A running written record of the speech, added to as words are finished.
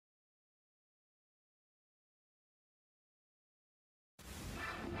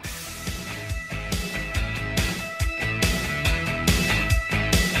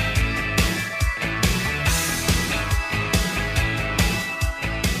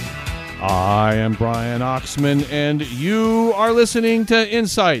I am Brian Oxman, and you are listening to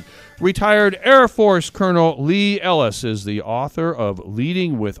Insight. Retired Air Force Colonel Lee Ellis is the author of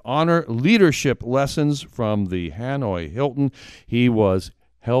Leading with Honor, Leadership Lessons from the Hanoi Hilton. He was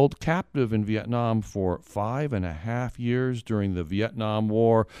held captive in Vietnam for 5.5 years during the Vietnam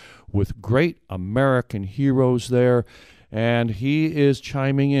War with great American heroes there. And he is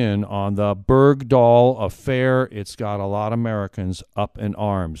chiming in on the Bergdahl affair. It's got a lot of Americans up in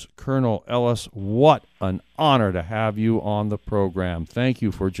arms. Colonel Ellis, what an honor to have you on the program. Thank you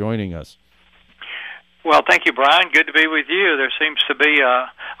for joining us. Well, thank you, Brian. Good to be with you. There seems to be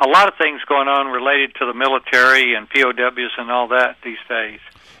a lot of things going on related to the military and POWs and all that these days.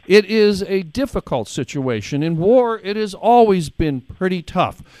 It is a difficult situation. In war, it has always been pretty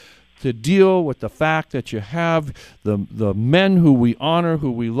tough to deal with the fact that you have the men who we honor,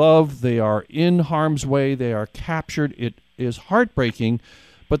 who we love. They are in harm's way. They are captured. It is heartbreaking.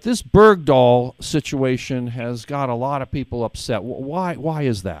 But this Bergdahl situation has got a lot of people upset. Why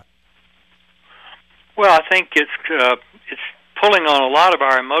is that? Well, I think it's pulling on a lot of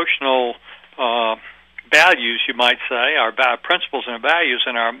our emotional values, you might say, our principles and values,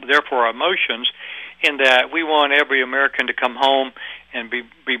 and therefore our emotions, in that we want every American to come home and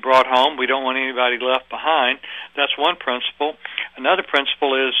be brought home. We don't want anybody left behind. That's one principle. Another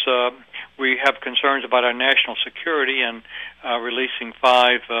principle is we have concerns about our national security, and releasing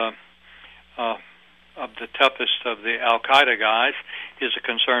 5 of the toughest of the Al-Qaeda guys is a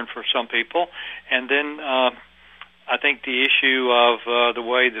concern for some people. And then I think the issue of the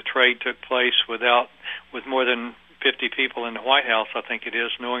way the trade took place with more than 50 people in the White House, I think it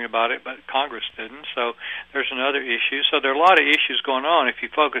is, knowing about it, but Congress didn't. So there's another issue. So there are a lot of issues going on. If you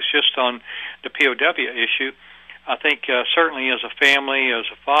focus just on the POW issue, I think certainly as a family, as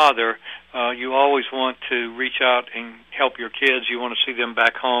a father, you always want to reach out and help your kids. You want to see them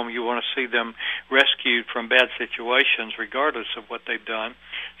back home. You want to see them rescued from bad situations, regardless of what they've done.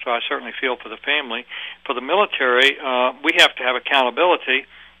 So I certainly feel for the family. For the military, we have to have accountability,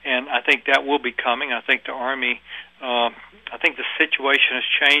 and I think that will be coming. I think the Army, I think the situation has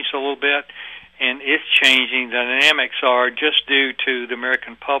changed a little bit, and it's changing. The dynamics are just due to the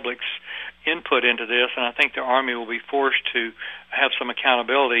American public's input into this, and I think the Army will be forced to have some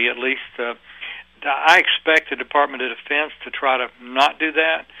accountability. At least I expect the Department of Defense to try to not do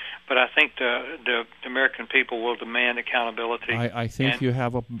that, but I think the American people will demand accountability. I think you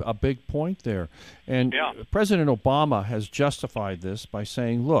have a big point there. And yeah. President Obama has justified this by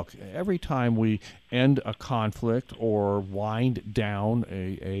saying, look, every time we end a conflict or wind down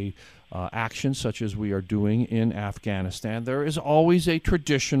a action such as we are doing in Afghanistan, there is always a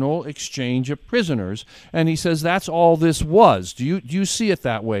traditional exchange of prisoners. And he says that's all this was. Do you see it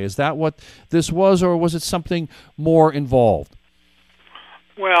that way? Is that what this was, or was it something more involved?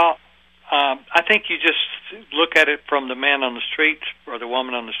 Well, I think you just look at it from the man on the streets or the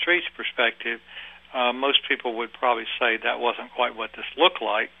woman on the streets perspective. Most people would probably say that wasn't quite what this looked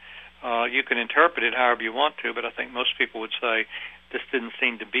like. You can interpret it however you want to, but I think most people would say this didn't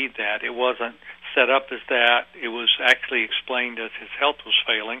seem to be that. It wasn't set up as that. It was actually explained as his health was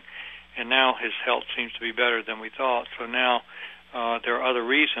failing, and now his health seems to be better than we thought. So now there are other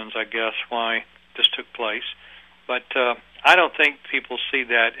reasons, I guess, why this took place. But I don't think people see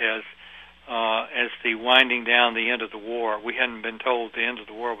that as the winding down the end of the war. We hadn't been told the end of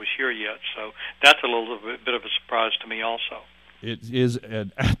the war was here yet, so that's a little bit of a surprise to me also. It is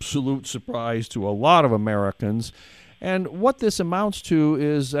an absolute surprise to a lot of Americans. And what this amounts to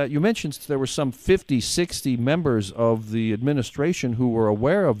is you mentioned there were some 50, 60 members of the administration who were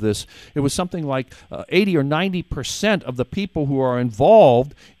aware of this. It was something like 80 or 90% of the people who are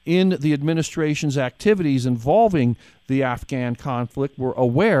involved in the administration's activities involving the Afghan conflict were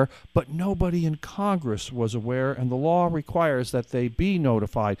aware, but nobody in Congress was aware, and the law requires that they be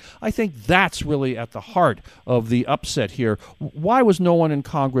notified. I think that's really at the heart of the upset here. Why was no one in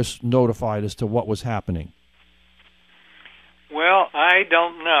Congress notified as to what was happening? Well, I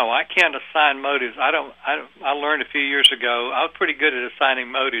don't know. I can't assign motives. I learned a few years ago. I was pretty good at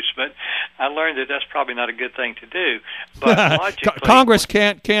assigning motives, but I learned that that's probably not a good thing to do. But logically, Congress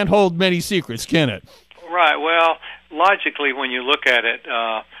can't hold many secrets, can it? Right. Well, logically, when you look at it,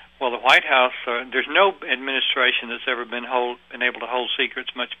 the White House, there's no administration that's ever been able to hold secrets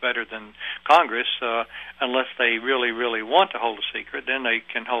much better than Congress, unless they really, really want to hold a secret. Then they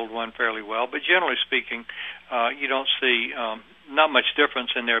can hold one fairly well. But generally speaking, you don't see not much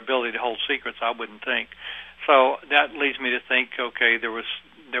difference in their ability to hold secrets, I wouldn't think. So that leads me to think, okay, there was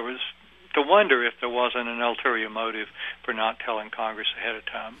to wonder if there wasn't an ulterior motive for not telling Congress ahead of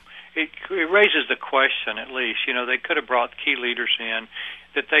time. it raises the question, at least. They could have brought key leaders in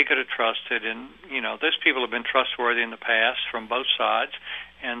that they could have trusted, and those people have been trustworthy in the past from both sides,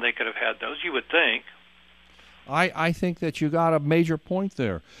 and they could have had those, you would think. I think that you got a major point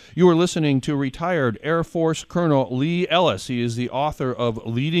there. You are listening to retired Air Force Colonel Lee Ellis. He is the author of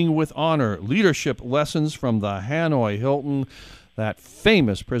Leading with Honor, Leadership Lessons from the Hanoi Hilton, that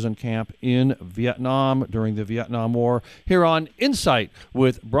famous prison camp in Vietnam during the Vietnam War, here on Insight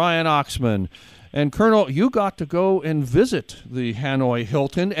with Brian Oxman. And Colonel, you got to go and visit the Hanoi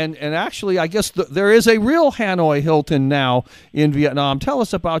Hilton, and actually, I guess there is a real Hanoi Hilton now in Vietnam. Tell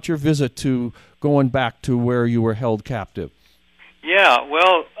us about your visit to going back to where you were held captive. Yeah,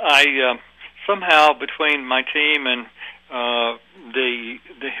 well, I somehow between my team and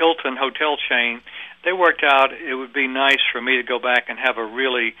the Hilton hotel chain, they worked out it would be nice for me to go back and have a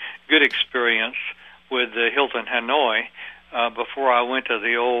really good experience with the Hilton Hanoi before I went to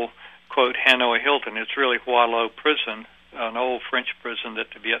the old, quote, Hanoi Hilton. It's really Hoa Lo prison, an old French prison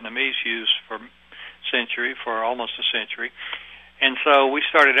that the Vietnamese used for almost a century. And so we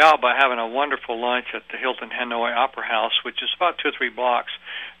started out by having a wonderful lunch at the Hilton Hanoi Opera House, which is about 2 or 3 blocks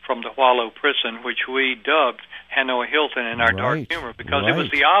from the Hoa Lo prison, which we dubbed Hanoi Hilton in our dark humor because it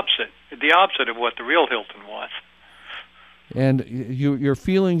was the opposite of what the real Hilton was. And your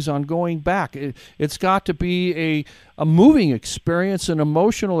feelings on going back, it's got to be a moving experience, an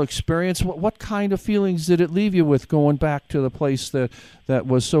emotional experience. What kind of feelings did it leave you with going back to the place that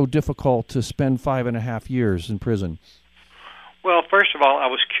was so difficult to spend 5.5 years in prison? Well, first of all, I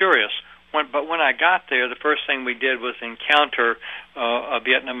was curious. But when I got there, the first thing we did was encounter a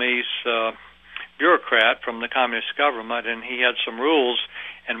Vietnamese bureaucrat from the communist government, and he had some rules,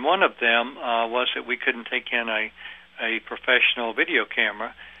 and one of them was that we couldn't take in a professional video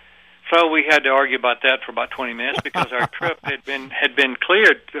camera. So we had to argue about that for about 20 minutes because our trip had been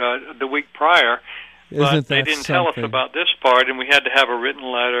cleared the week prior. But they didn't tell us about this part, and we had to have a written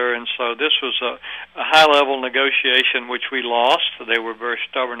letter, and so this was a high-level negotiation, which we lost. So they were very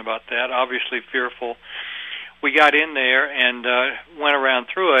stubborn about that, obviously fearful. We got in there and went around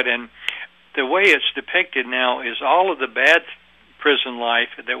through it, and the way it's depicted now is all of the bad prison life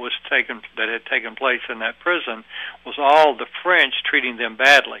that had taken place in that prison was all the French treating them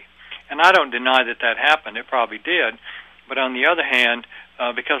badly. And I don't deny that happened. It probably did. But on the other hand,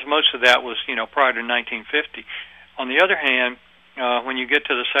 because most of that was, prior to 1950. On the other hand, when you get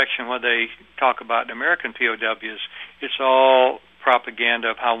to the section where they talk about the American POWs, it's all propaganda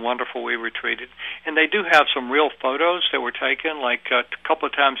of how wonderful we were treated. And they do have some real photos that were taken, like a couple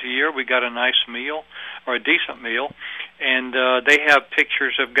of times a year we got a nice meal, or a decent meal, and they have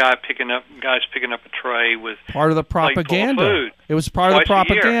pictures of guys picking up a tray with part of the propaganda. Food it was part of the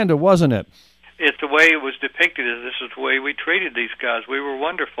propaganda, wasn't it? It's the way it was depicted as this is the way we treated these guys. We were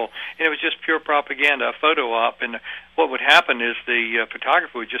wonderful. And it was just pure propaganda, a photo op. And what would happen is the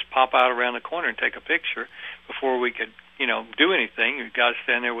photographer would just pop out around the corner and take a picture before we could, do anything. The guy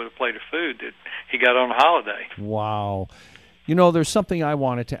stand there with a plate of food that he got on a holiday. Wow. There's something I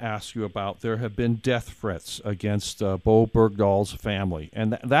wanted to ask you about. There have been death threats against Bowe Bergdahl's family,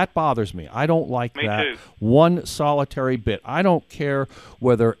 and that bothers me. I don't like that too. One solitary bit. I don't care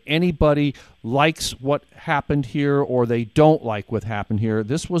whether anybody likes what happened here or they don't like what happened here.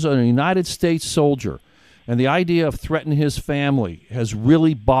 This was a United States soldier, and the idea of threatening his family has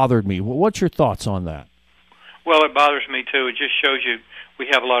really bothered me. What's your thoughts on that? Well, it bothers me too. It just shows you we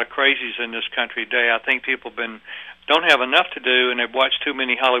have a lot of crazies in this country today. I think people don't have enough to do, and they've watched too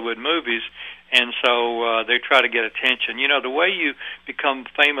many Hollywood movies, and so they try to get attention. The way you become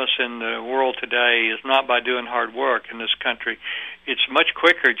famous in the world today is not by doing hard work in this country. It's much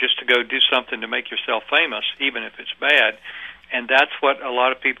quicker just to go do something to make yourself famous, even if it's bad. And that's what a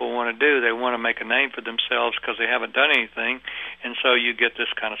lot of people want to do. They want to make a name for themselves because they haven't done anything, and so you get this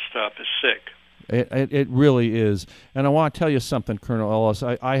kind of stuff. It's sick. It really is. And I want to tell you something, Colonel Ellis.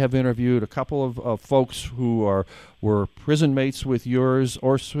 I have interviewed a couple of folks who were prison mates with yours,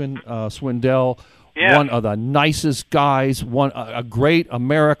 Orson Swindell, one of the nicest guys, a great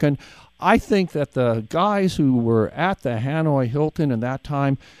American. I think that the guys who were at the Hanoi Hilton in that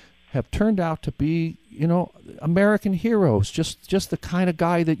time have turned out to be, American heroes, just the kind of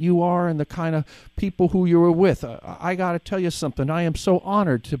guy that you are and the kind of people who you were with. I got to tell you something. I am so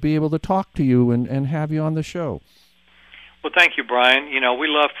honored to be able to talk to you and have you on the show. Well, thank you, Brian. We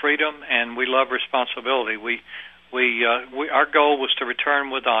love freedom and we love responsibility. Our goal was to return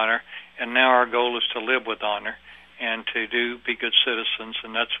with honor, and now our goal is to live with honor and to be good citizens,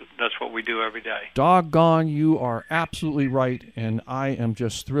 and that's what we do every day. Doggone, you are absolutely right, and I am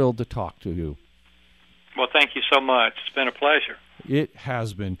just thrilled to talk to you. Well, thank you so much. It's been a pleasure. It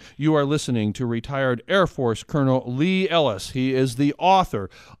has been. You are listening to retired Air Force Colonel Lee Ellis. He is the author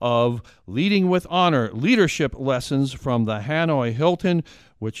of Leading with Honor, Leadership Lessons from the Hanoi Hilton,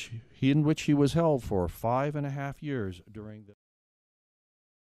 in which he was held for 5.5 years during the